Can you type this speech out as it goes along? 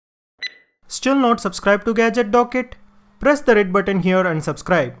Still not subscribed to Gadget Docket? Press the red button here and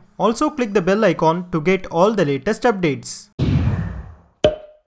subscribe. Also click the bell icon to get all the latest updates.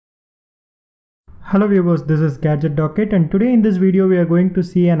 Hello viewers, this is Gadget Docket, and today in this video we are going to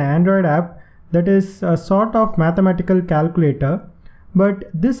see an Android app that is a sort of mathematical calculator. But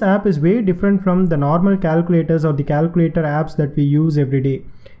this app is way different from the normal calculators or the calculator apps that we use every day.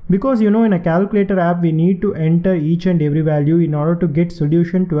 Because in a calculator app we need to enter each and every value in order to get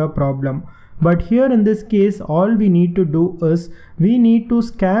solution to a problem. But here in this case, all we need to do is we need to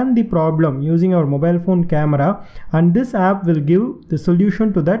scan the problem using our mobile phone camera, and this app will give the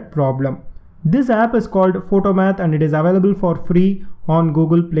solution to that problem. This app is called PhotoMath and it is available for free on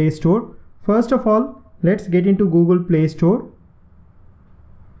Google Play Store. First of all, let's get into Google Play Store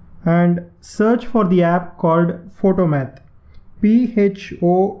and search for the app called PhotoMath. PhotoMath.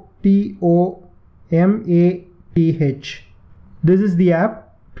 This is the app.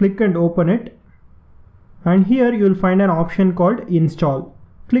 Click and open it, and here you will find an option called install.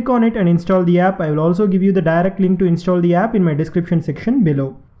 Click on it and install the app. I will also give you the direct link to install the app in my description section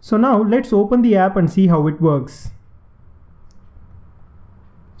below. So now let's open the app and see how it works.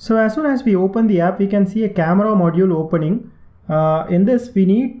 So as soon as we open the app, we can see a camera module opening. In this we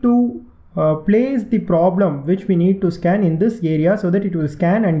need to place the problem which we need to scan in this area so that it will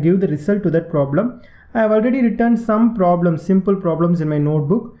scan and give the result to that problem. I have already written some problems, simple problems in my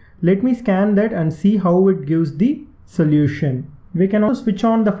notebook. Let me scan that and see how it gives the solution. We can also switch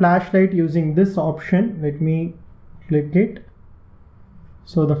on the flashlight using this option. Let me click it.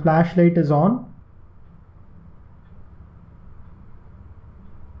 So the flashlight is on.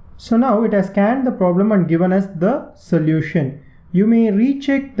 So now it has scanned the problem and given us the solution. You may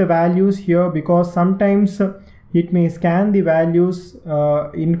recheck the values here because sometimes it may scan the values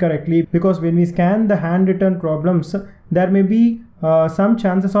incorrectly, because when we scan the handwritten problems, there may be some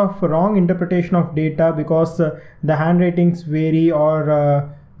chances of wrong interpretation of data because the handwritings vary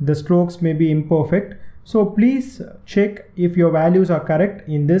or the strokes may be imperfect. So please check if your values are correct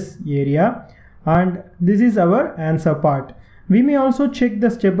in this area, and this is our answer part. We may also check the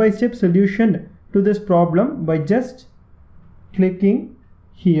step-by-step solution to this problem by just clicking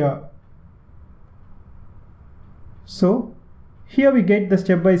here. So here we get the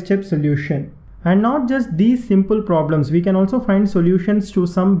step-by-step solution. And not just these simple problems, we can also find solutions to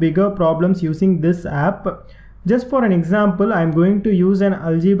some bigger problems using this app. Just for an example, I am going to use an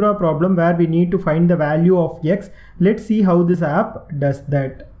algebra problem where we need to find the value of x. Let's see how this app does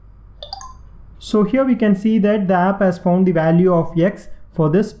that. So here we can see that the app has found the value of x for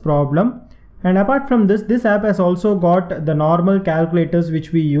this problem. And apart from this, this app has also got the normal calculators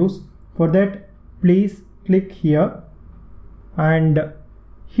which we use. For that, please click here, and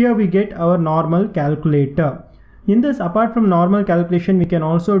here we get our normal calculator. In this, apart from normal calculation, we can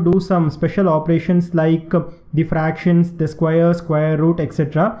also do some special operations like the fractions, the square, square root,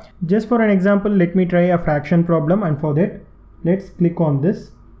 etc. Just for an example, let me try a fraction problem, and for that, let's click on this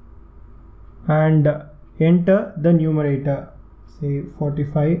and enter the numerator, say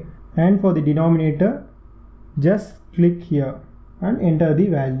 45, and for the denominator, just click here and enter the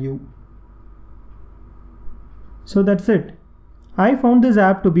value. So that's it. I found this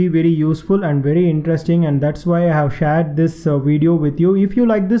app to be very useful and very interesting, and that's why I have shared this video with you. If you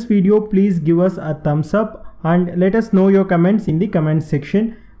like this video, please give us a thumbs up and let us know your comments in the comment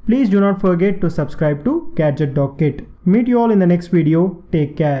section. Please do not forget to subscribe to Gadget Docket. Meet you all in the next video.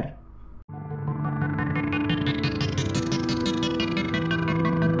 Take care.